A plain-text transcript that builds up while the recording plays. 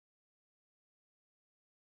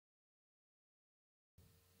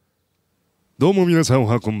どうも皆さんお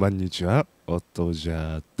はこんばんにちは、おとじ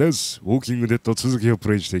ゃです。ウォーキングデッド続きを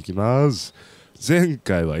プレイしていきます。前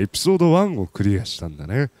回はエピソード1をクリアしたんだ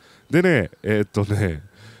ね。でね、そ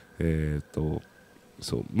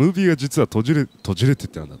う、ムービーが実は途切れ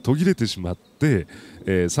てしまって、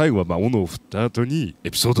最後は斧を振った後に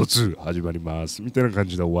エピソード2始まりますみたいな感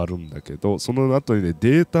じで終わるんだけど、その後にね、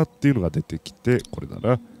データっていうのが出てきて、これだ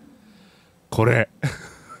な。これ。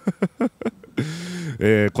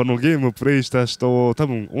このゲームをプレイした人、多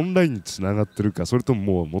分オンラインにつながってるか、それと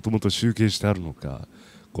ももともと集計してあるのか、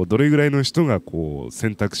こうどれぐらいの人がこう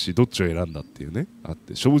選択肢どっちを選んだっていうね、あっ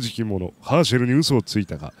て、正直者、ハーシェルに嘘をつい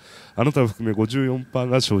たか、あなたを含め 54%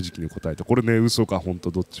 が正直に答えた。これね、嘘か本当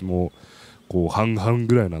どっちもこう半々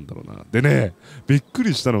ぐらいなんだろうな。でね、びっく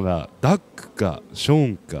りしたのがダックかショ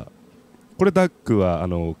ーンか。これダックは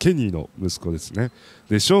ケニーの息子ですね。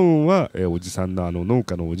でショーンは、おじさんの農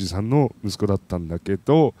家のおじさんの息子だったんだけ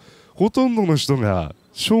ど、ほとんどの人が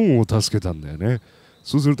ショーンを助けたんだよね。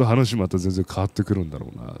そうすると話また全然変わってくるんだ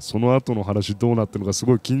ろうな。その後の話どうなってるのかす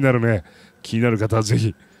ごい気になるね。気になる方はぜ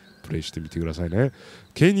ひプレイしてみてくださいね。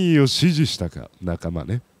ケニーを支持したか、仲間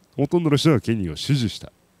ね。ほとんどの人がケニーを支持し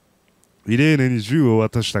た。イレーネに銃を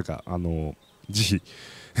渡したか、慈悲。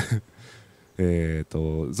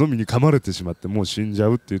ゾンビに噛まれてしまってもう死んじゃ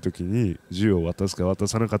うっていう時に銃を渡すか渡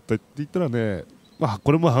さなかったって言ったらね、まあ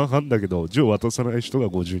これも半々だけど、銃を渡さない人が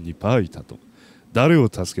 52% いたと。誰を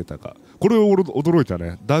助けたか、これを驚いた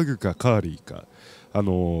ね。ダグかカーリーか、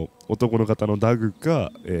男の方のダグ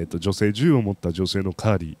か、女性、銃を持った女性の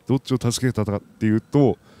カーリー、どっちを助けたかっていう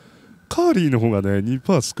と、カーリーの方がね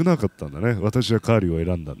 2% 少なかったんだね。私はカーリーを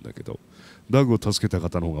選んだんだけど、ダグを助けた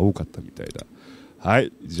方の方が多かったみたいだ。は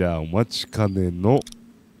い、じゃあお待ちかねの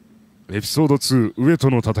エピソード2、上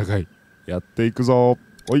との戦いやっていくぞ。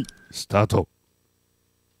おい、スタート。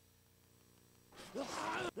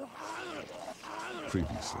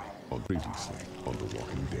Previously on The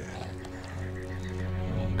Walking Dead.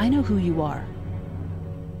 I know who you are.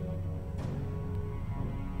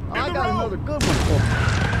 I got another good one for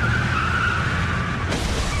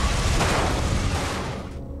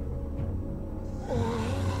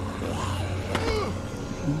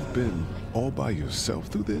You've been all by yourself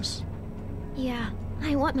through this? Yeah,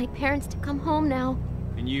 I want my parents to come home now.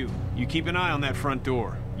 And you keep an eye on that front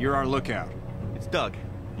door. You're our lookout. It's Doug.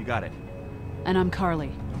 You got it. And I'm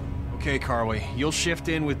Carly. Okay, Carly. You'll shift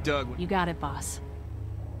in with Doug. You got it, boss.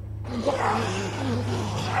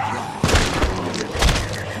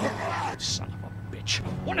 son of a bitch.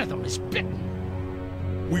 One of them is bitten.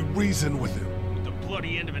 We reason with him. With the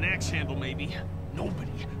bloody end of an axe handle, maybe.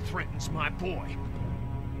 Nobody threatens my boy.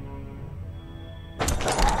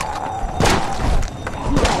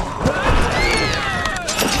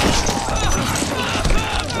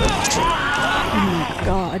 Oh,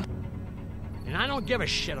 God. And I don't give a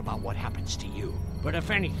shit about what happens to you. But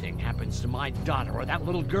if anything happens to my daughter or that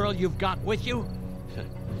little girl you've got with you,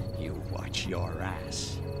 you watch your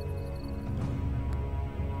ass.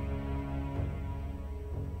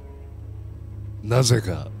 なぜ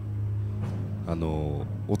か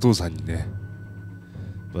お父さんにね、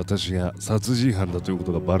私が殺人犯だというこ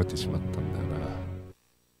とがバレてしまったんだよな。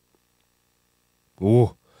お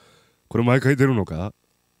お、これ毎回出るのか。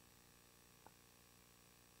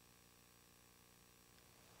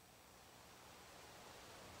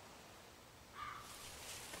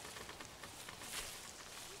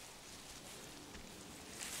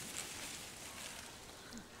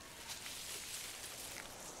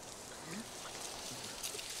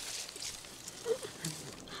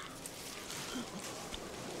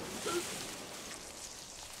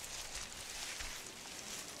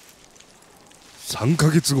3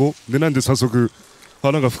ヶ月後で、なんで早速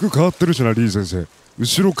花が服変わってるしな、リー先生。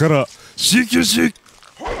後ろから CQC っ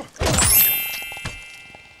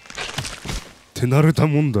て慣れた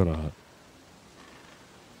もんだな。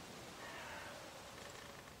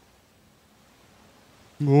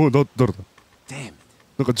もう誰だ。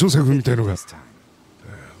なんかジョセフみたいのが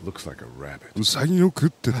Looks like a rabbit. ウサギを食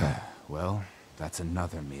ってた。Well, that's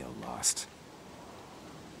another meal lost.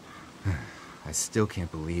 I still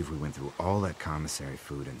can't believe we went through all that commissary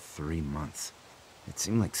food in 3 months. It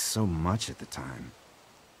seemed like so much at the time.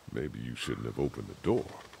 Maybe you shouldn't have opened the door.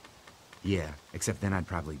 Yeah, except then I'd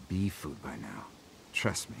probably be food by now.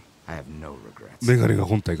 Trust me, I have no regrets. メガネが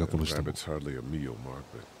本体がこの A 人も。 rabbit's hardly a meal, Mark,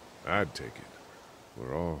 but I'd take it.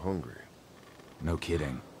 We're all hungry. No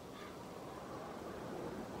kidding.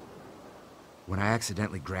 When I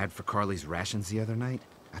accidentally grabbed for Carly's rations the other night,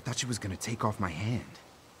 I thought she was gonna take off my hand.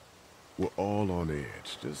 We're all on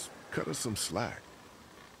edge. Just cut us some slack.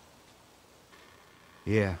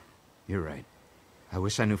 Yeah, you're right. I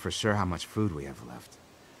wish I knew for sure how much food we have left.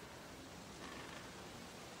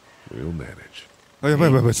 We'll manage. あ、やば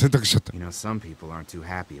いやばいやばい、選択しちゃった。 You know, some people aren't too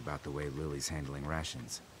happy about the way Lily's handling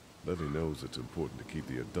rations. Lily knows it's important to keep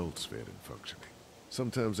the adults fed and functioning.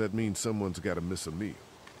 Sometimes that means someone's got to miss a meal.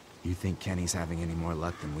 You think Kenny's having any more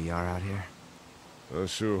luck than we are out here? I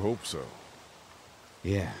sure hope so.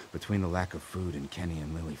 Yeah, between the lack of food and Kenny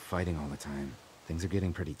and Lily fighting all the time, things are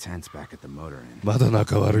getting pretty tense back at the motor inn. まだ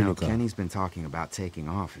仲 You 悪い know, のか。 Kenny's been talking about taking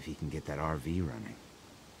off if he can get that RV running.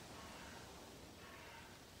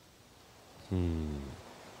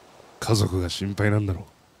 家族が心配なんだろ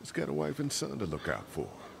He's got a wife and son to look out for.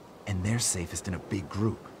 And they're safest in a big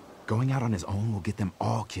group. Going out on his own will get them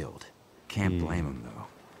all killed. Can't blame him, though.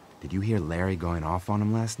 Did you hear Larry going off on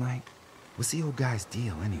him last night? What's the old guy's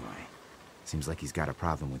deal, anyway? Seems like he's got a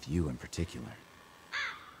problem with you in particular.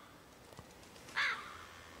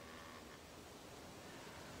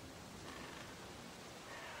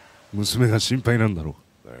 う。娘が心配なんだろ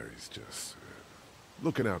Larry's just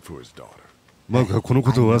looking out for his daughter. う。マークはこの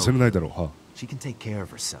ことを忘れないだろう。は She can take care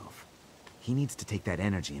of herself. He needs to take that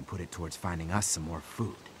energy and put it towards finding us some more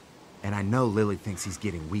food. And I know Lily thinks he's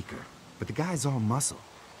getting weaker, but the guy's all muscle.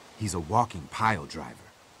 He's a walking pile driver.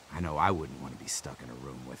 I know I wouldn't want to be stuck in a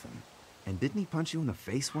room with him. And didn't he punch you in the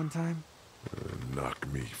face one time? Knock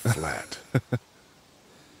me flat.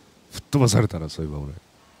 吹っ飛ばされたな、そういえば俺。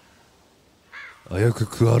危うく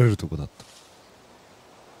食われるとこだった。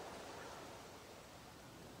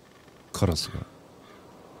カラスが。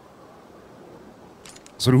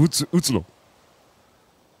それ撃つの。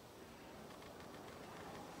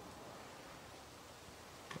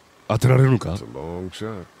当てられるのか It's a long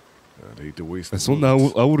shot. I'd hate to waste the そんな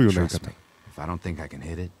bullets. 煽るような言い Trust 方 me. If I don't think I can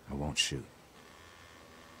hit it, I won't shoot.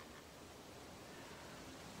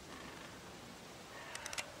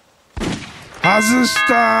 外し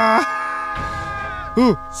た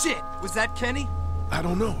ー。 Shit! Was that Kenny? I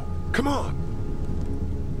don't know. Come on.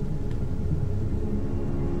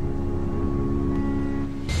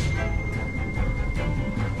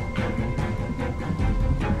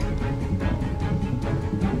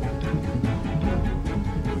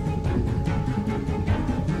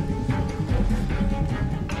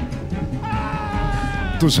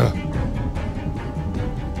 どうした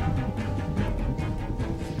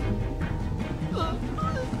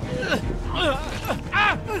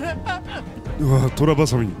うわ、トラバ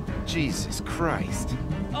サミ。 Jesus Christ.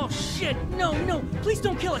 Oh shit! No, no! Please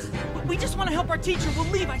don't kill us! We just want to help our teacher. We'll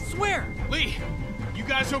leave, I swear! Lee, you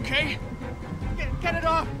guys okay? Get it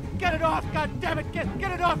off! Get it off! God damn it! Get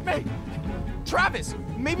it off me! Travis!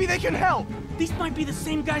 Maybe they can help! These might be the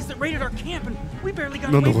same guys that raided our camp, and we barely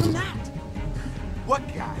got away from that! What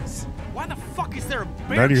guys? Why the fuck is there a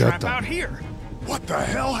bear trap out here? What the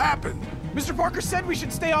hell happened? Mr. Parker said we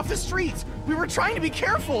should stay off the streets! We were trying to be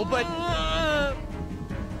careful, but...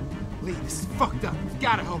 Lee, this is fucked up. We've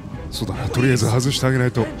gotta help him. そうだな、とりあえず外してあげな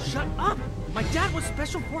いと。 Shut up! My dad was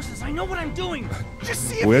special forces. I know what I'm doing. Just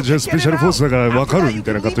see if 親 we 父は can ス get ペシャル him フォースだから out. 分か After る that, み you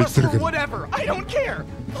たいな can こと言 leave ってる us け or ど。 whatever. I don't care.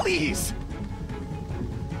 Please.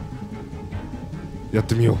 やっ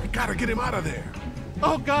てみよう。 Gotta get him out of there.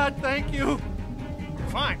 Oh God, thank you.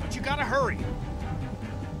 Fine, but you gotta hurry.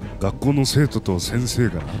 学校の生徒と先生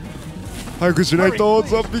がな。早くしないと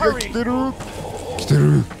ゾンビが来てる。来て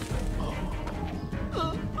る。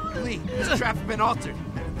 Lee, this trap's been altered.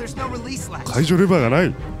 There's no release latch. 解除レバーがな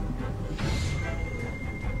い。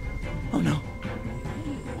 Oh no.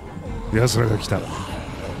 奴らが来た。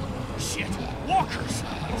 Shit, walkers.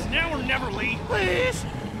 It's now or never, Lee. Please,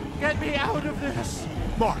 get me out of this.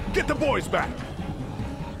 Mark, get the boys back.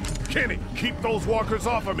 Kenny, keep those walkers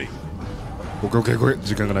off of me. オッケーこれ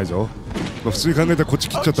時間がないぞ。まあ、普通に考えたらこっち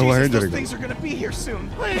切っちゃった方が早いんじゃないか。 Those things are gonna be here soon.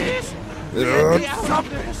 Please, get me out of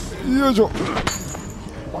this. よいしょ。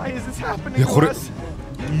 Why is this い happening や to これ us?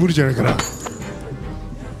 無理じゃないかな。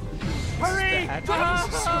 Hurry!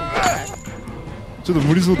 ちょっと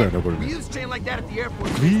無理そうだよなこれ We ね。 use chain like that at the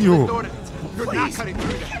airport. Niño. You're not Please, cutting you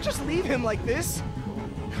through that. can't just leave him like this.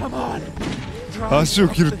 Come on. Try 足を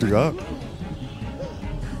切るってか。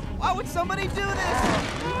 Why would somebody do this?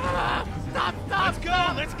 Stop, Let's stop!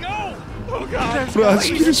 go, let's go! Oh God! これ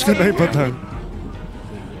足切るしかないパターン。 No,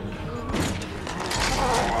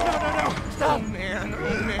 no, no! Stop! Oh man, oh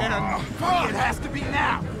man. It has to be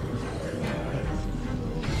now.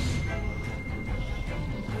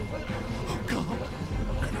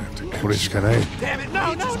 これしかない。 Damn it,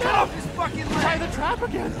 No, Lee, no, just cut no. off his fucking Try leg. the trap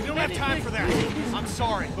again. We don't have time for that. I'm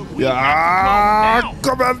sorry, but い we や have to ー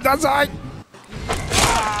go ごめんなさい。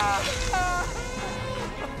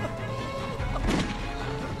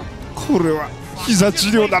これは膝治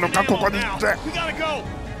療なのかここに行って。 now. We gotta go.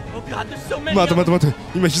 Oh God, there's so many. 待て待て待て、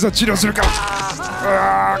今膝治療するから。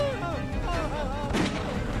あー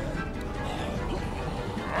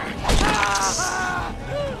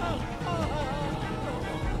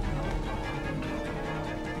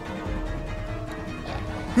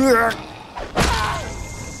うわっ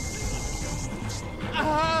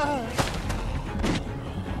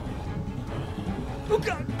Oh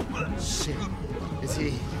God. Shit. Is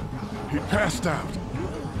he? He passed out.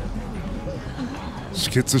 止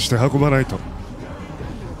血して運ばないと。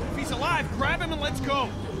 If he's alive, grab him and let's go.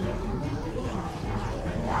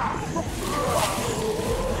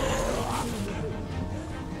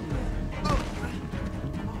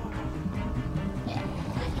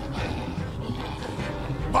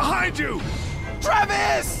 Behind you!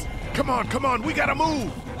 Travis! Come on, we gotta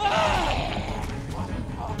move!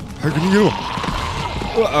 早く逃げろ。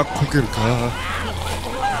うわ、こけるか。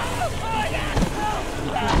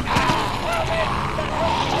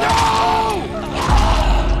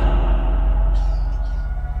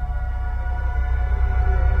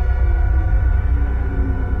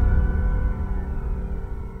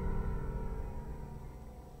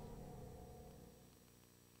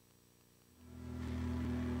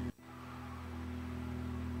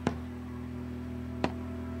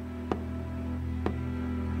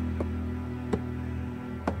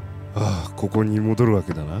ああ、ここに戻るわ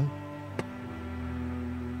けだな。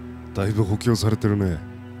だいぶ補強されてるね。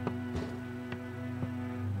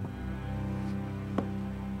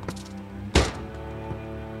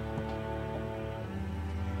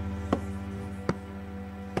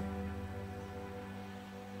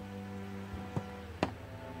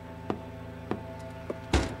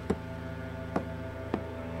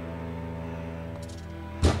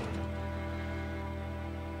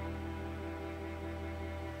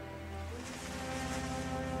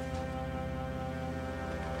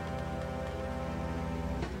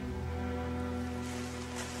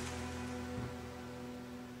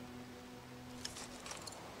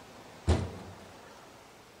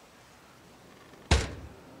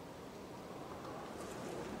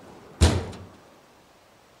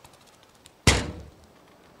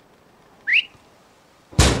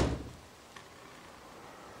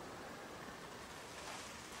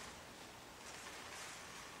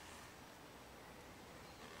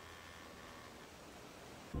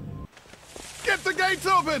Get the gates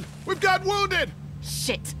open! We've got wounded!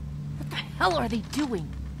 Shit! What the hell are they doing?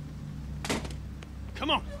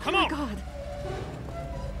 Come on, come Oh on. my God!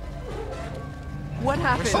 What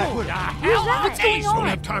happened? Oh, the hell? What's going Don't on?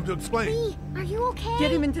 have time to explain. Lee, are you okay?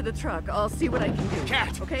 Get him into the truck. I'll see what I can do.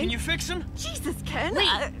 Cat, okay? can you fix him? Jesus, Ken. Lee.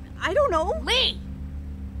 I don't know. Lee!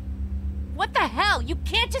 What the hell? You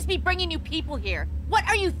can't just be bringing new people here. What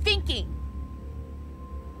are you thinking?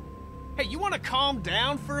 Hey, you want to calm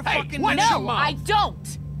down for a Hey, fucking what? minute? No, I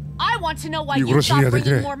don't. I want to know why You you grossly thought are bringing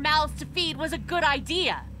thinking- more mouths to feed was a good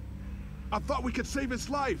idea. I thought we could save his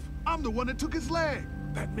life. I'm the one that took his leg.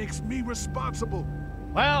 That makes me responsible.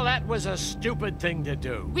 Well, that was a stupid thing to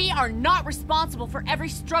do. We are not responsible for every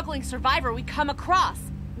struggling survivor we come across.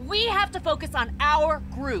 We have to focus on our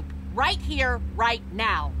group, right here, right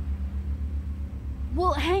now.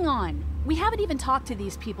 Well, hang on. We haven't even talked to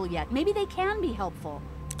these people yet. Maybe they can be helpful.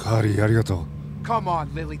 カーリーありがとう。 Come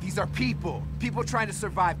on, Lily. These are people. People trying to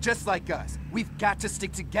survive just like us. We've got to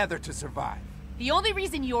stick together to survive. The only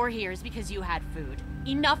reason you're here is because you had food.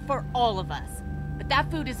 Enough for all of us. But that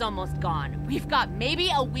food is almost gone. We've got maybe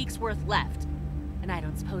a week's worth left. And I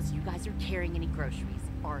don't suppose you guys are carrying any groceries,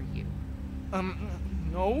 are you?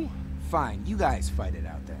 No. Fine, you guys fight it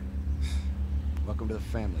out then. Welcome to the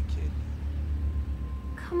family, kid.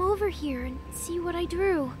 Come over here and see what I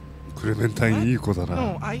drew. クレメンタインいい子だな。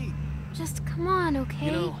 No, Just come on, okay?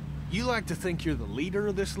 You know, you like to think you're the leader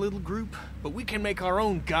of this little group, but we can make our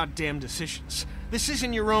own goddamn decisions. This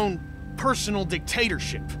isn't your own personal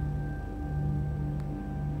dictatorship.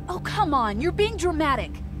 Oh, come on. You're being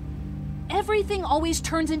dramatic. Everything always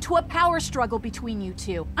turns into a power struggle between you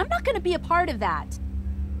two. I'm not going to be a part of that.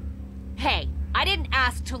 Hey, I didn't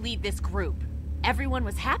ask to lead this group. Everyone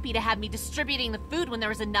was happy to have me distributing the food when there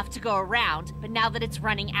was enough to go around, but now that it's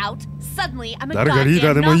running out, suddenly I'm a 誰がリー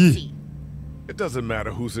ダー goddamn でもいい。 Nazi. It doesn't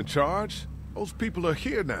matter who's in charge. Those people are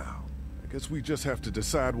here now. I guess we just have to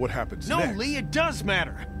decide what happens No, next. Lee, it does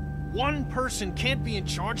matter. One person can't be in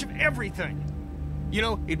charge of everything. You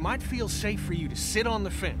know, it might feel safe for you to sit on the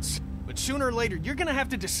fence, but sooner or later, you're gonna have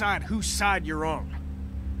to decide whose side you're on.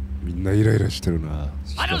 みんなイライラしてるな。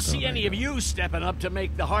 I don't see any of you stepping up to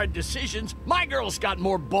make the hard decisions. My girl's got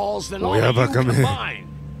more balls than all 親 of you バカめ。 combined.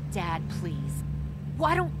 Dad, please.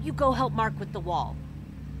 Why don't you go help Mark with the wall?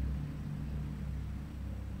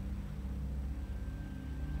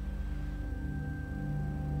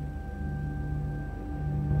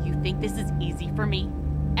 think this is easy for me?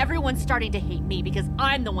 Everyone's starting to hate me because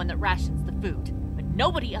I'm the one that rations the food, but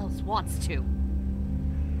nobody else wants to.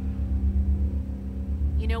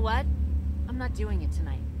 You know what? I'm not doing it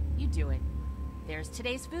tonight. You do it. There's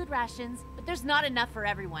today's food rations, but there's not enough for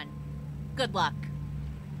everyone. Good luck.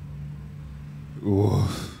 おお。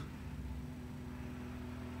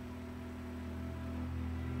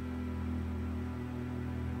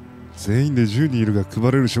全員で10人いるが配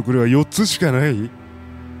れる食料は4つしかない？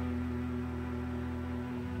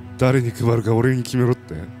誰に配るか俺に決めろっ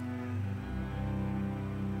て。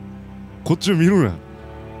こっちを見ろな。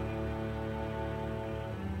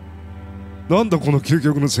なんだこの究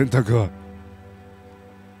極の選択は。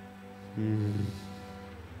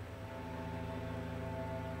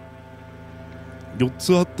4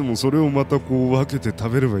つあってもそれをまたこう分けて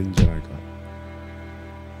食べればいいんじゃないか。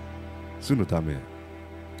そういうのダメ。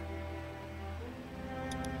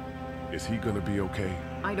Is he gonna be okay?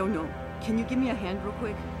 I don't know. Can you give me a hand real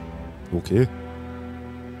quick? OK?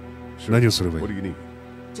 Sure. 何をすればいい？ What do you need?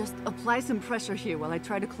 Just apply some pressure here while I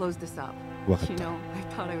try to close this up. わかっ You た。 know, I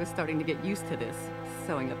thought I was starting to get used to this,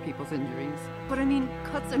 sewing up people's injuries. But I mean,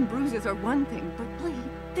 cuts and bruises are one thing, but bleed,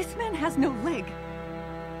 this man has no leg.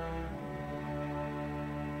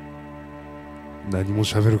 何も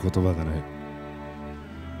喋る言葉がない。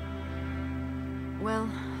Well,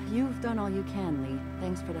 you've done all you can, Lee.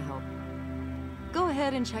 Thanks for the help. Go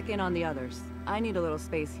ahead and check in on the others. I need a little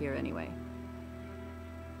space here anyway.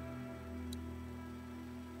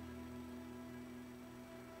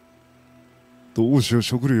 どうしよう、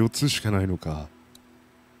食料4つしかないのか。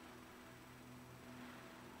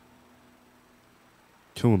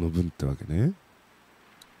今日の分ってわけね。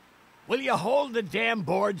Will you hold the damn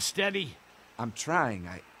board steady? I'm trying.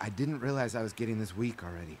 I didn't realize I was getting this weak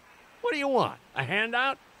already. What do you want? A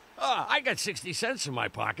handout? Oh, I got 60 cents in my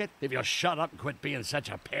pocket. If you'll shut up and quit being such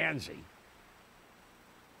a pansy.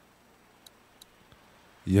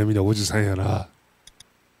 嫌味なおじさんやな。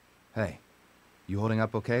Hey, you holding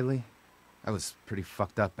up okay, Lee? I was pretty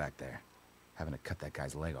fucked up back there, having to cut that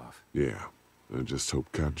guy's leg off. Yeah, I just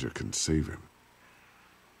hope Katja can save him.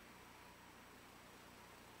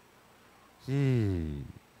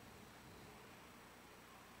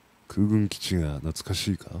 空軍基地が懐か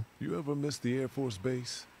しいか？ You ever miss the Air Force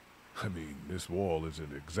Base? I mean, this wall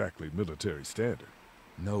isn't exactly military standard.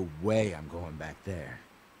 No way I'm going back there.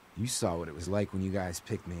 You saw what it was like when you guys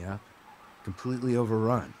picked me up. Completely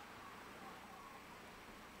overrun.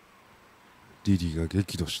 リリーが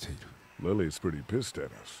激怒している。 Lily's pretty pissed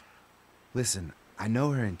at us. Listen, I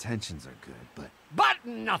know her intentions are good, but... But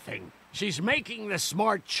nothing. She's making the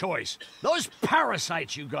smart choice. Those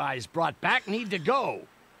parasites you guys brought back need to go.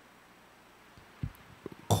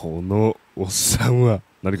 このおっさんは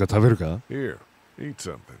何か食べるか？ Here, eat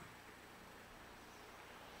something.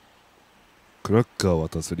 クラッカーを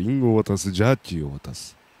渡す、リンゴを渡す、ジャーキーを渡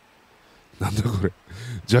す。なんだこれ？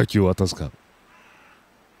ジャーキーを渡すか？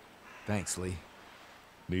 Thanks, Lee.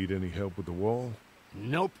 Need any help with the wall?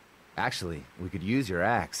 Nope. Actually, we could use your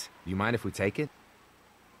axe. Do you mind if we take it?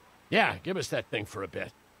 Yeah, give us that thing for a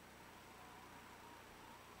bit.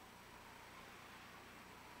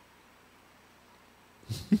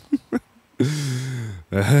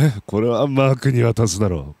 これはマークに渡すだ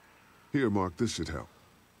ろ Here, Mark, this should help.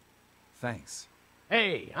 Thanks.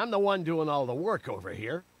 Hey, I'm the one doing all the work over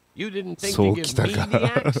here. You didn't think So to give me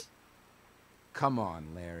the axe? Come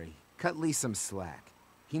on, Larry. Cut Lee some slack.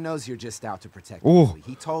 He knows you're just out to protect Oh, Lee.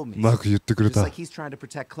 He told me う。マーク言ってくれ just た。 like he's trying to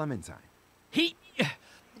protect Clementine. He...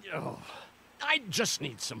 Oh, I just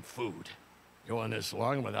need some food. Going this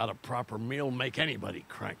long without a proper meal make anybody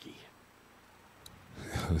cranky.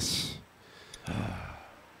 よし。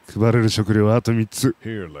配れる食料はあと3つ。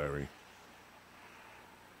 Here, Larry.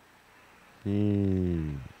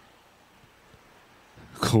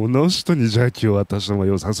 この人にジャーキーを渡したのが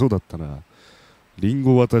良さそうだったな。リン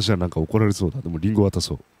ゴを渡しはなんか怒られそうだ。でもリンゴ渡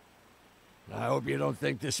そう。 I hope you don't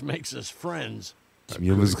think this makes us friends.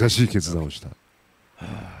 君は難しい決断をした。ち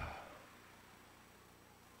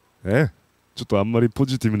ょっとあんまりポ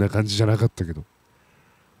ジティブな感じじゃなかったけど。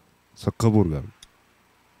サッカーボールがある。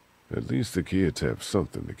 At least the kids have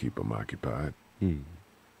something to keep them occupied.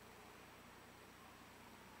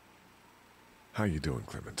 How you doing,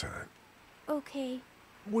 Clementine? Okay.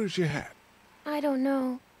 Where's your hat? I don't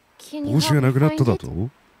know. Can you 帽子が help な me くなった find だ it? と？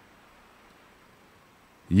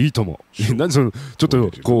いいとも。何そのちょっ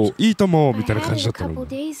とこういいとも I みたいな had 感 it じだ a ったの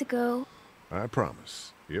couple に。 days ago. I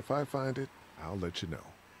promise. If I find it, I'll let you know.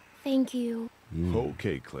 Thank you.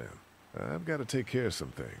 Okay, Clem. I've got to take care of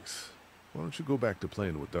some things. Why don't you go back to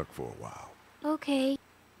playing with Duck for a while? Okay.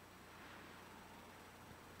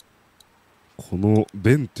 この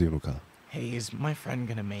弁っていうのか。 Hey, is my friend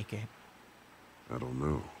gonna make it? I don't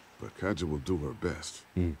know, but Kaja will do her best.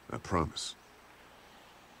 I promise.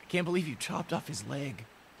 I can't believe you chopped off his leg.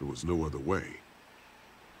 There was no other way.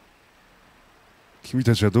 君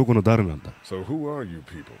たちはどこの誰なんだ？ So who are you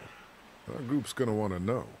people? Our group's gonna want to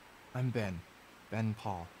know. I'm Ben. Ben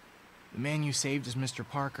Paul. The man you saved is Mr.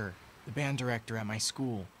 Parker, the band director at my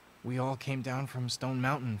school. We all came down from Stone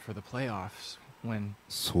Mountain for the playoffs when...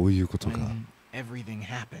 そういうことか。 when everything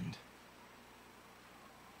happened.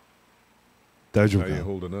 大丈夫 How you か？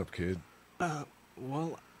 holding up, kid?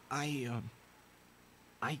 Well,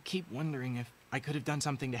 I keep wondering if I could have done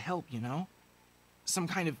something to help, you know? Some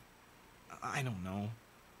kind of... I don't know.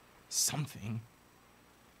 Something.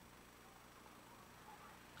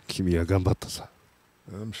 君は頑張ったさ。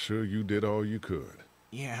 I'm sure you did all you could.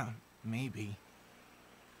 Yeah, maybe.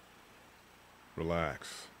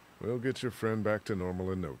 Relax. We'll get your friend back to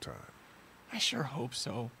normal in no time. I sure hope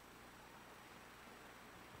so.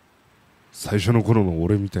 最初の頃の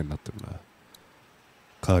俺みたいになってるな。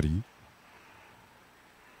カーリ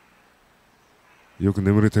ー？よく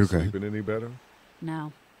眠れてるかい？ Sleeping any better?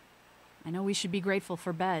 No. I know we should be grateful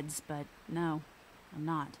for beds, but no, I'm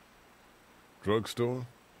not. Drugstore?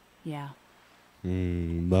 Yeah.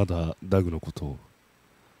 まだダグのことを。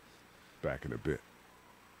 Back in a bit.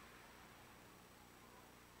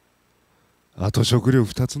 あと食料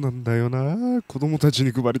2つなんだよな。子供たち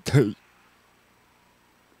に配りたい。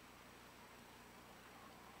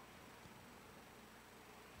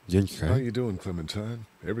元気か How い？ you doing, Clementine?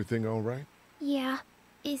 Everything all right? Yeah.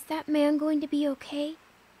 Is that man going to be okay?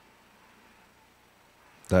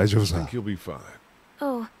 大丈夫 I さ think。he'll be fine.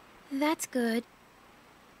 Oh, that's good.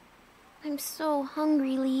 I'm so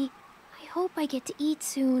hungry, Lee. I hope I get to eat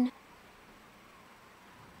soon.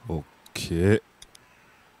 オッケー。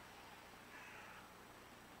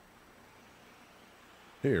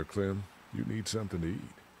 Here, Clem. You need something to eat.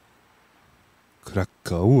 クラッ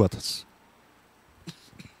カーを渡す。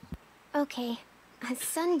 Okay. A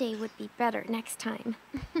Sunday would be better next time.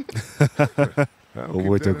 I'll Oh,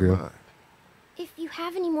 wait, keep that in okay. mind. If you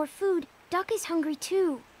have any more food, Duck is hungry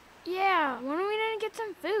too. Yeah, when are we gonna get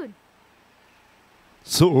some food?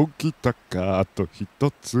 そうきたか。あと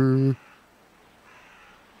一つ。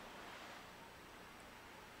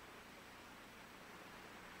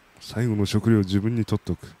最後の食料を自分に取っ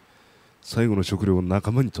とく。最後の食料を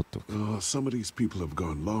仲間に取っておく。 Some of these people have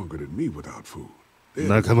gone longer than me without food.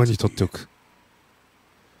 仲間に取っておく。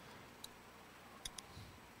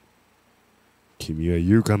君は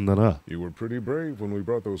勇敢だな。 You were pretty brave when we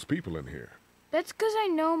brought those people in here. That's because I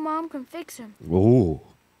know Mom can fix him. おお。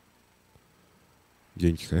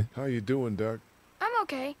元気かい？ How you doing, Duck? I'm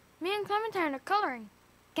okay. Me and Clementine are coloring.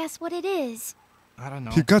 Guess what it is? I don't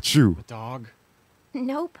know. ピカチュウ。 A dog? Oh,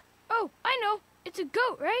 Nope. I know. It's a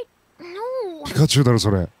goat, right? No. ピカチュウだろそ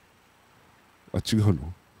れ。あ、違う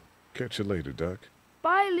の？ Catch you later, Duck.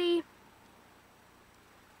 Bye, Lee.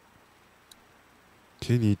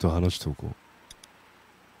 ケニーと話しておこう。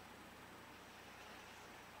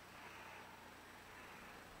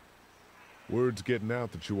 Word's getting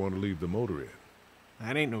out that you want to leave the motor in.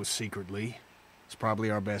 That ain't no secret, Lee. It's probably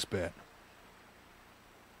our best bet.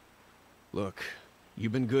 Look,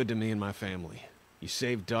 you've been good to me and my family. You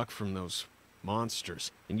saved Duck from those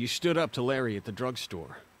monsters, and you stood up to Larry at the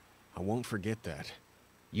drugstore. I won't forget that.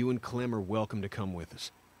 You and Clem are welcome to come with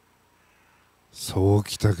us. そう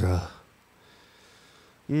きたか。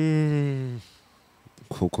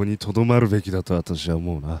ここにとどまるべきだと私は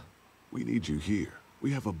思うな。 We need you here.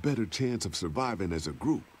 We have a better chance of surviving as a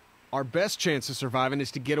group. Our best chance of surviving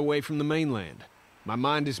is to get away from the mainland. My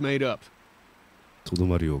mind is made up. とど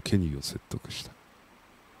まるようケニーを説得した。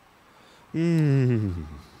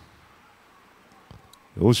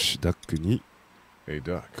よし、ダックに Hey,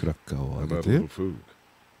 Duck. クラッカーを How あ about げ a て little。food?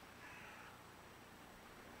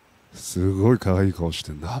 すごい可愛い顔し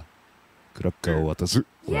てんだ。クラッカーを渡す。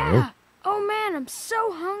ほらよ。 Yeah. Oh man, I'm so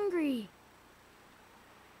hungry.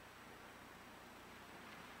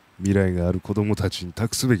 未来がある子供たちに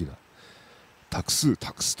託すべきだ。託す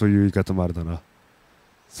という言い方もあれだな。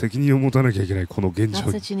責任を持たなきゃいけないこの現状 Not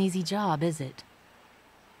に。such an easy job, is it?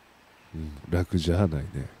 楽じゃない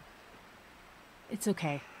ね。 It's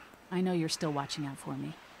okay. I know you're still watching out for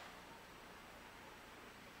me.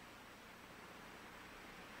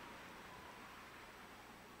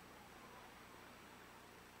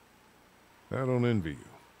 I don't envy you.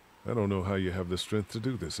 I don't know how you have the strength to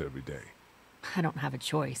do this every day. I don't have a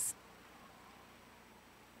choice.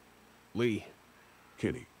 Lee,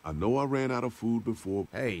 Kenny, I know I ran out of food before.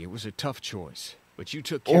 hey, it was a tough choice, but you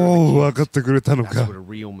took care おお、of 分か the ってくれたの kids. か That's。what a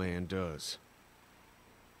real man does.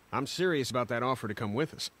 I'm serious about that offer to come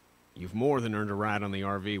with us. You've more than earned a ride on the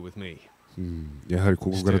RV with me. やはりこ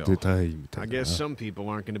こから出たいみた I いな。 guess some people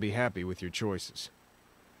aren't going to be happy with your choices.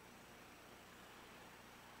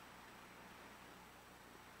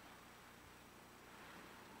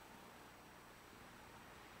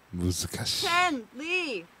 難しい。 Ken,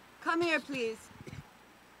 Lee, come here, please.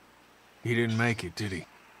 He didn't make it, did he?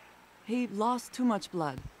 He lost too much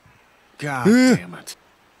blood. God damn it.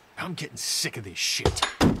 I'm getting sick of this shit.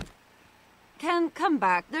 Ken, come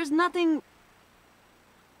back. There's nothing.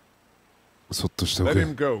 そっとしてお Let け。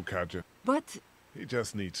 him go, Katja. But He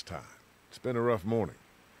just needs time. It's been a rough morning.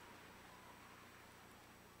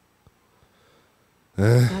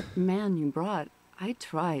 that man you brought, I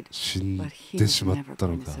tried, 死ん but he で was しまっ never た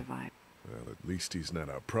の going to か。 survive. Well, at least he's not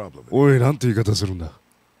our problem. おい、なんて言い方するんだ。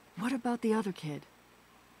 What about the other kid?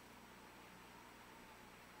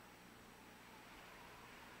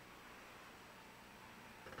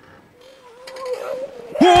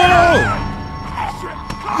 おお！や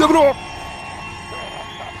めろ！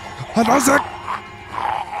離せ！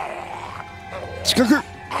近く！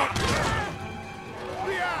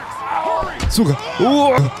そうか。おお！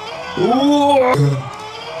おお！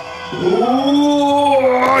おお！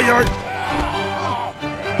やばい！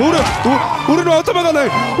俺の頭がない！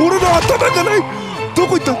俺の頭がない！ど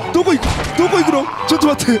こ行った？どこ行くの？ちょっと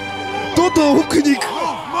待って！どんどん奥に行く！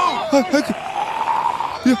早く！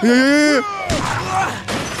いや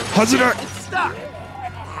外れ！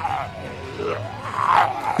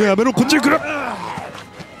やめろ、こっちに来る！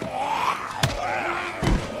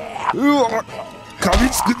うわ、噛み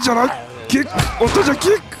つくんじゃない！キック！音じゃキ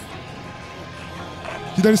ック！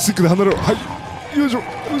左スティックで離れろ。はい、よいしょ。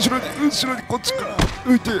後ろにこっちから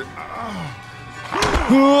浮いて。う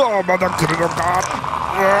わ、まだ来るのか。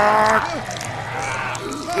うわ。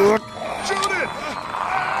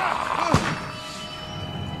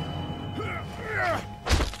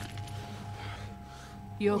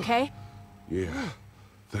You okay? Yeah,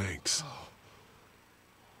 thanks.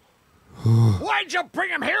 Why'd you bring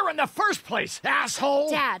him here in the first place,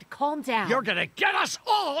 asshole? Dad, calm down. You're gonna get us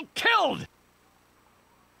all killed!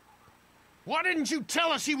 Why didn't you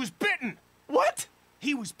tell us he was bitten? What?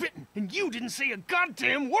 He was bitten, and you didn't say a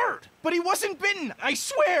goddamn word. But he wasn't bitten, I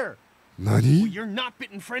swear. Well, 何？ your not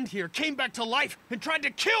bitten friend here came back to life and tried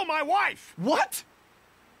to kill my wife. What?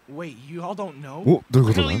 Wait, you all don't know? お、どう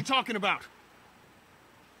いうこ What the と hell だ？ are you talking about?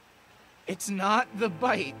 It's not the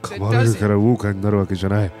bite 噛 that まれ does るから it. ウォーカーになるわけじゃ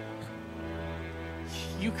ない。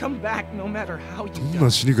 You come back no matter how ど you んな die.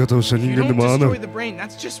 死に方をした人 You 間で don't もああな destroy る。 the brain,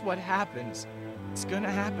 that's just what happens. It's gonna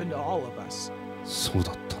happen to all of us. そう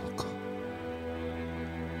だったのか。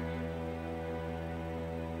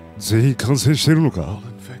全員感染しているのか？ All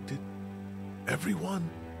infected? Everyone?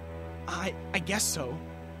 I guess so.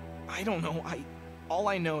 I don't know. All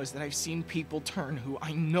I know is that I've seen people turn who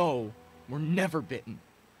I know were never bitten.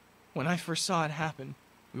 When I first saw it happen,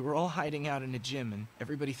 we were all hiding out in a gym and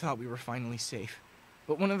everybody thought we were finally safe.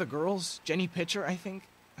 But one of the girls, Jenny Pitcher, I think,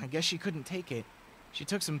 I guess she couldn't take it. She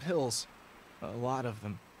took some pills. A lot of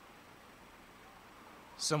them.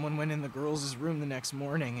 Someone went in the girls' room the next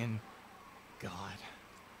morning and... God.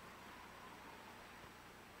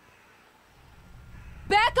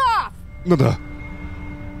 Back off! なんだ？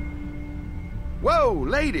 Whoa,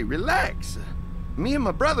 lady, relax. Me and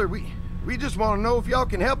my brother, we just want to know if y'all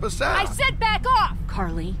can help us out. I said back off!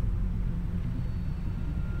 Carly.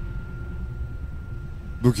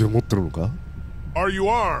 武器を持ってるのか？ Are you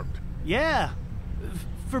armed? Yeah.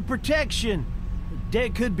 For protection.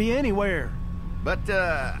 Dead could be anywhere. But,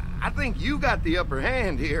 I think you got the upper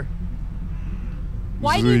hand here.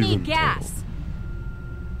 Why do you need 随分と gas?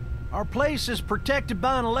 Our place is protected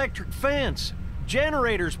by an electric fence.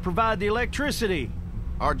 Generators provide the electricity.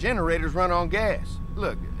 Our generators run on gas.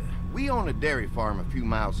 Look, we own a dairy farm a few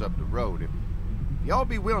miles up the road. If y'all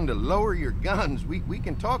be willing to lower your guns, we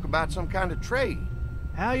can talk about some kind of trade.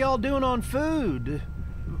 How y'all doing on food?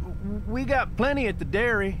 We got plenty at the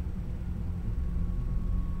dairy.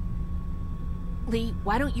 Lee,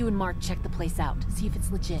 why don't you and Mark check the place out? See if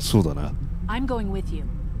it's legit. そうだな。 I'm going with you.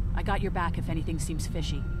 I got your back if anything seems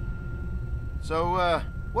fishy. So,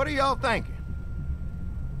 what are y'all thinking?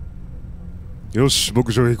 よし、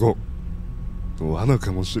牧場へ行こう。罠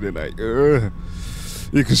かもしれない。行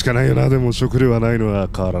くしかないよな。でも食料はないのは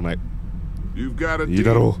変わらない。 You've got a いい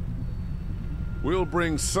だろ We'll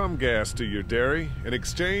bring some gas to your dairy. In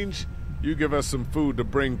exchange, you give us some food to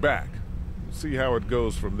bring back. We'll see how it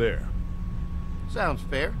goes from there. Sounds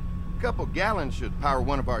fair. A couple gallons should power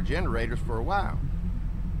one of our generators for a while.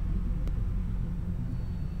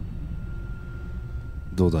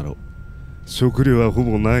 う。どうだろう。食料はほ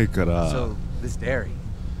ぼないから。 So, this dairy,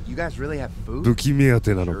 You guys really have food? 武器目当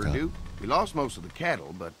てなの Sure か。 do. We lost most of the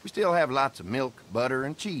cattle, but we still have lots of milk, butter,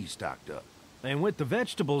 and cheese stocked up. And with the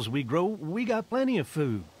vegetables we grow, we got plenty of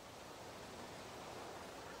food.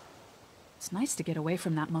 It's nice to get away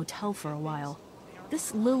from that motel for a while.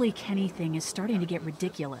 This Lily Kenny thing is starting to get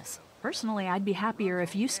ridiculous. Personally, I'd be happier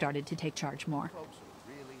if you started to take charge more.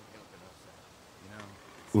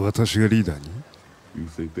 私がリーダーに You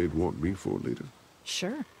think they'd want me for a leader?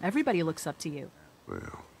 Sure, everybody looks up to you. Well,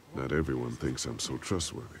 not everyone thinks I'm so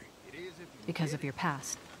trustworthy. Because of your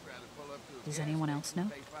past. Does anyone else know?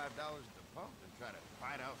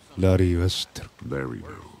 ラリーは知ってる。 Larry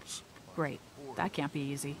knows. Great. That can't be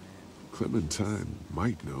easy. Clementine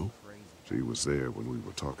might know. She was there when we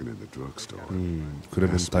were talking in the drugstore. クレ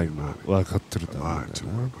メンタインも分かってるだろう I lied to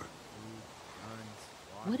her, な。 but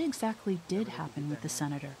What exactly did happen with the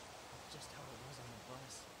senator?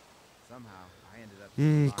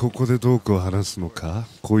 ここでどうこう話すのか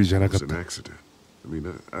恋じゃな it かっ was an た。 accident. I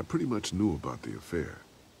mean, I pretty much knew about the affair.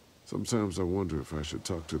 Sometimes I wonder if I should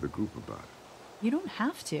talk to the group about it. You don't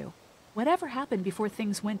have to. Whatever happened before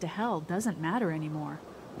things went to hell doesn't matter anymore.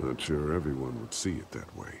 Not sure everyone would see it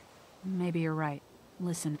that way. Maybe you're right.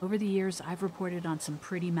 Listen, over the years, I've reported on some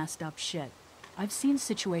pretty messed up shit. I've seen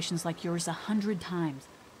situations like yours 100 times.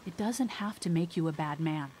 It doesn't have to make you a bad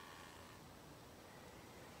man.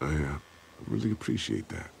 I really appreciate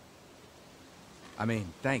that. I mean,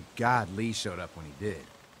 thank God Lee showed up when he did.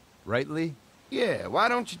 Right, Lee? Yeah, why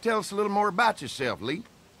don't you tell us a little more about yourself, Lee?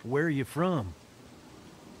 Where are you from?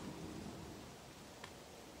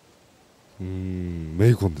 メ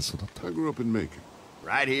イコンで育った。 I grew up in Macon.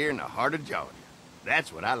 Right here in the heart of Georgia.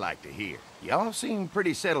 That's what I like to hear. Y'all seem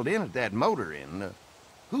pretty settled in at that motor inn.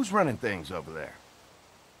 Who's running things over there?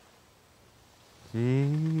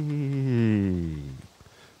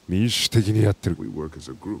 民主的にやってる。 We work as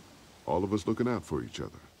a group. All of us looking out for each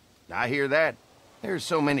other. I hear that. There's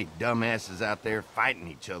so many dumbasses out there fighting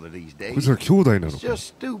each other these こいつら days. 兄弟なの It's か。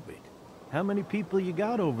 just stupid. How many people you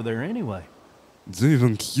got over there anyway? 随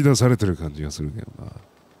分聞き出されてる感じがするけどな。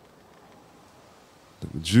で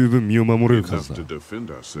も十分身を守れる Enough 数 to だ。 defend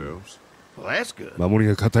ourselves. Well, that's good. 守り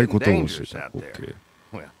が固いことを教え Dangerous た。 out there. OK。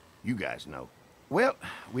 Well, you guys know. Well,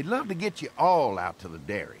 we'd love to get you all out to the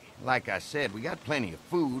dairy. Like I said, we got plenty of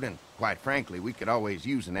food, and quite frankly, we could always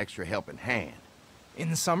use an extra helping hand. In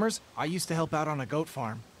the summers, I used to help out on a goat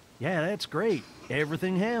farm. Yeah, that's great.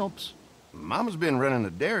 Everything helps. Mama's been running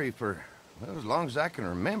the dairy for, well, as long as I can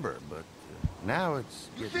remember, but now it's...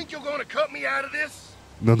 You think you're gonna cut me out of this?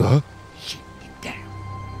 なんだ Shit, get down.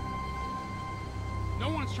 No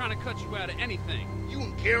one's trying to cut you out of anything. You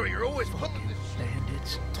and Gary are always pulling this shit.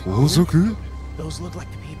 Bandits. 盗賊 Those look like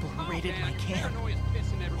the people who raided my camp.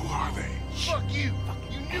 Who are they? Fuck you.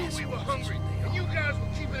 You knew we were hungry, and you guys were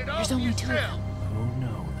keeping it all There's to only two of yourself. them. Oh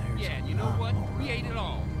no, there's Yeah, and you know what? We ate it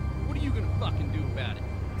all. What are you gonna fucking do about it?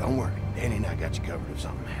 Don't worry, Danny and I got you covered if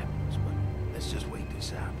something happens, but let's just wait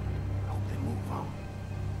this out. I hope they move on.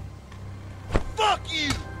 Fuck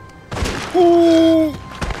you. おお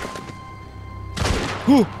Fuck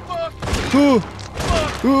お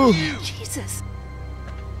Fuck お you, Jesus.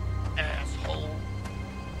 asshole.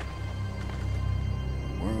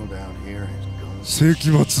 The world out here has gone... 世紀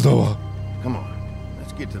末だわ。 Come on,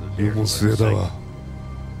 let's get to the 世 dairy. も for 末 a だ second. わ。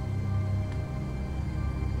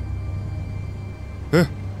え、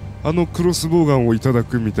あのクロスボウガンをいただ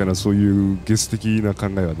くみたいなそういうゲス的な考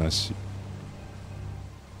えはなし。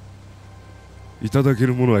いただけ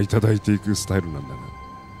るものはいただいていくスタイルなんだな。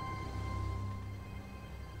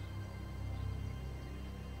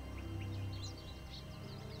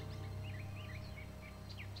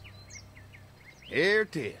Here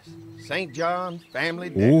it is. St. John's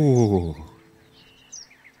Family お Dairy. お。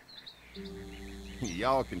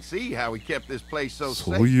 Y'all can see how we kept this place so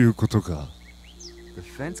そう safe. いうことか。 The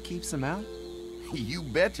fence keeps them out? You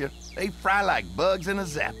betcha. They fry like bugs in a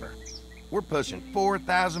zapper. We're pushing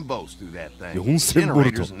 4,000 volts through that thing. 4000ボ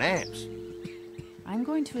ルト。 Generators and amps. I'm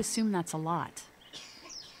going to assume that's a lot.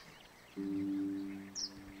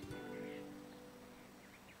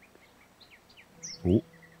 お。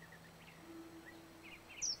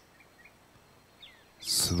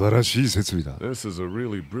素晴らしい設備だ。 This is a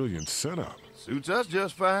really brilliant setup. Suits us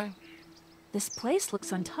just fine. This place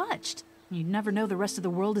looks untouched. You'd never know the rest of the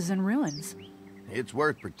world is in ruins. It's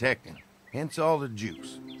worth protecting. Hence all the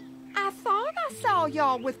juice. I thought I saw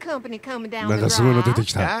y'all with company coming down なん the かすごいの出て drive.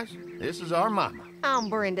 きた。 Guys, this is our mama. I'm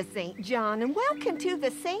Brenda St. John, and welcome to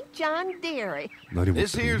the St. John Dairy. 何持っ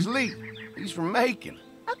This てる here's Lee. He's from Macon.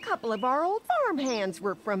 A couple of our old farmhands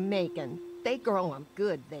were from Macon. They grow 'em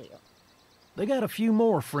good there. They got a few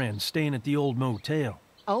more friends staying at the old motel.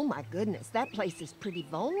 Oh my goodness, that place is pretty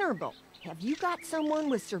vulnerable. Have you got someone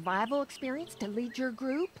with survival experience to lead your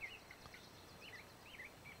group?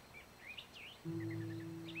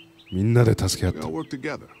 みんなで助け合っ We た。 all work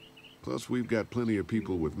together. Plus, we've got plenty of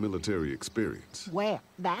people with military experience. Well,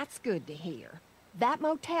 that's good to hear. That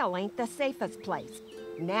motel ain't the safest place.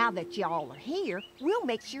 Now that y'all are here, we'll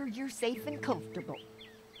make sure you're safe and comfortable.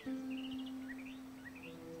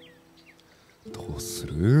 どうす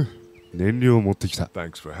る？燃料を持ってきた。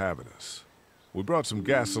 Thanks for having us. We brought some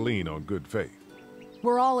gasoline on good faith.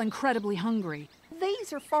 We're all incredibly hungry.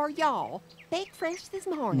 These are for y'all. Baked fresh this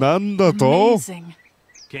morning. なんだと？ Amazing.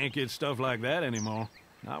 Can't get stuff like that anymore.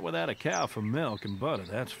 Not without a cow for milk and butter,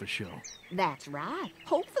 that's for sure. That's right.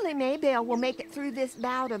 Hopefully Maybelle will make it through this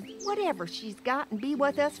bout of whatever she's got and be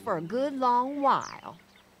with us for a good long while.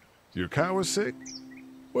 Your cow is sick?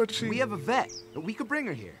 What's she? We have a vet. We could bring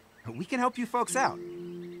her here. We can help you folks out.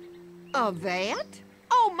 A vet?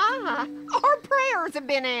 Oh my! Our prayers have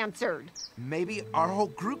been answered. Maybe our whole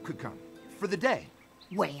group could come. For the day.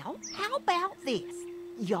 Well, how about this?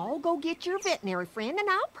 Y'all go get your veterinary friend and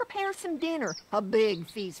I'll prepare some dinner. A big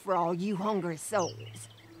feast for all you hungry souls.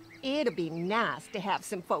 It'll be nice to have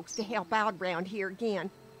some folks to help out around here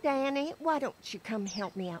again. Danny, why don't you come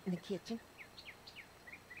help me out in the kitchen?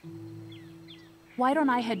 Why don't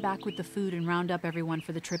I head back with the food and round up everyone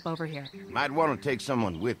for the trip over here? Might want to take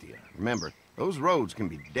someone with you. Remember, those roads can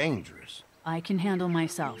be dangerous. I can handle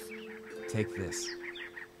myself. Take this.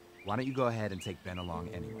 Why don't you go ahead and take Ben along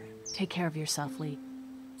anyway? Take care of yourself, Lee.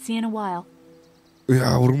 See you in a while. い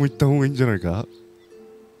や、俺も行った方がいいんじゃないか？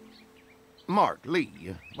 Mark,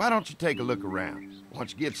 Lee, why don't you take a look around?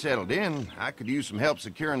 Once you get settled in, I could use some help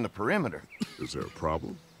securing the perimeter. Is there a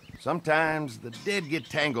problem? Sometimes the dead get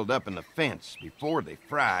tangled up in the fence before they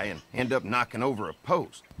fry and end up knocking over a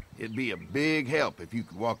post. It'd be a big help if you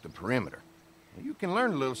could walk the perimeter. You can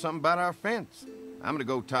learn a little something about our fence. I'm gonna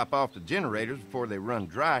go top off the generators before they run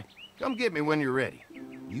dry. Come get me when you're ready.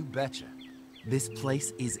 You betcha. This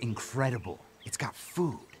place is incredible. It's got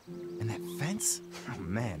food. And that fence? Oh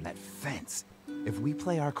man, that fence. If we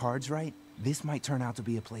play our cards right, this might turn out to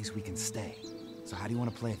be a place we can stay. So how do you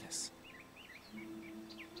want to play this?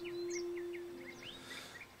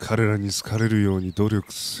 彼らに好かれるように努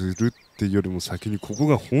力するっていうよりも先にここ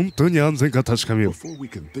が本当に安全か確かめよう。 Before we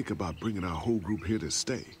can think about bringing our whole group here to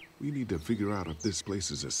stay, we need to figure out if this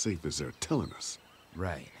place is as safe as they're telling us.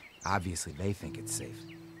 Right. Obviously they think it's safe.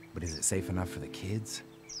 But is it safe enough for the kids?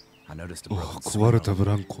 I noticed a broken swing. 壊れたブ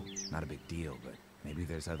ランコ。 Not a big deal, but maybe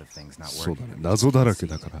there's other things not そうだ working. ね、謎だらけ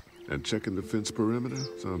だから。 And checking the fence perimeter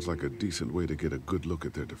sounds like a decent way to get a good look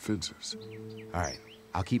at their defenses. All right.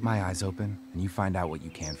 I'll keep my eyes open, and you find out what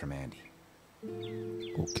you can from Andy.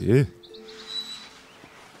 OK。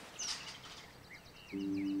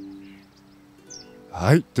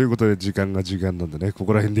はい、ということで時間が時間なんでね、こ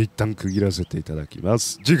こら辺で一旦区切らせていただきま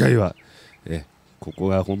す。次回はここ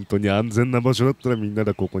が本当に安全な場所だったらみんな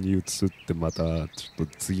でここに移ってまたちょっ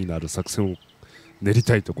と次のある作戦を練り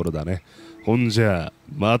たいところだね。ほんじゃ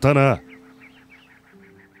またな。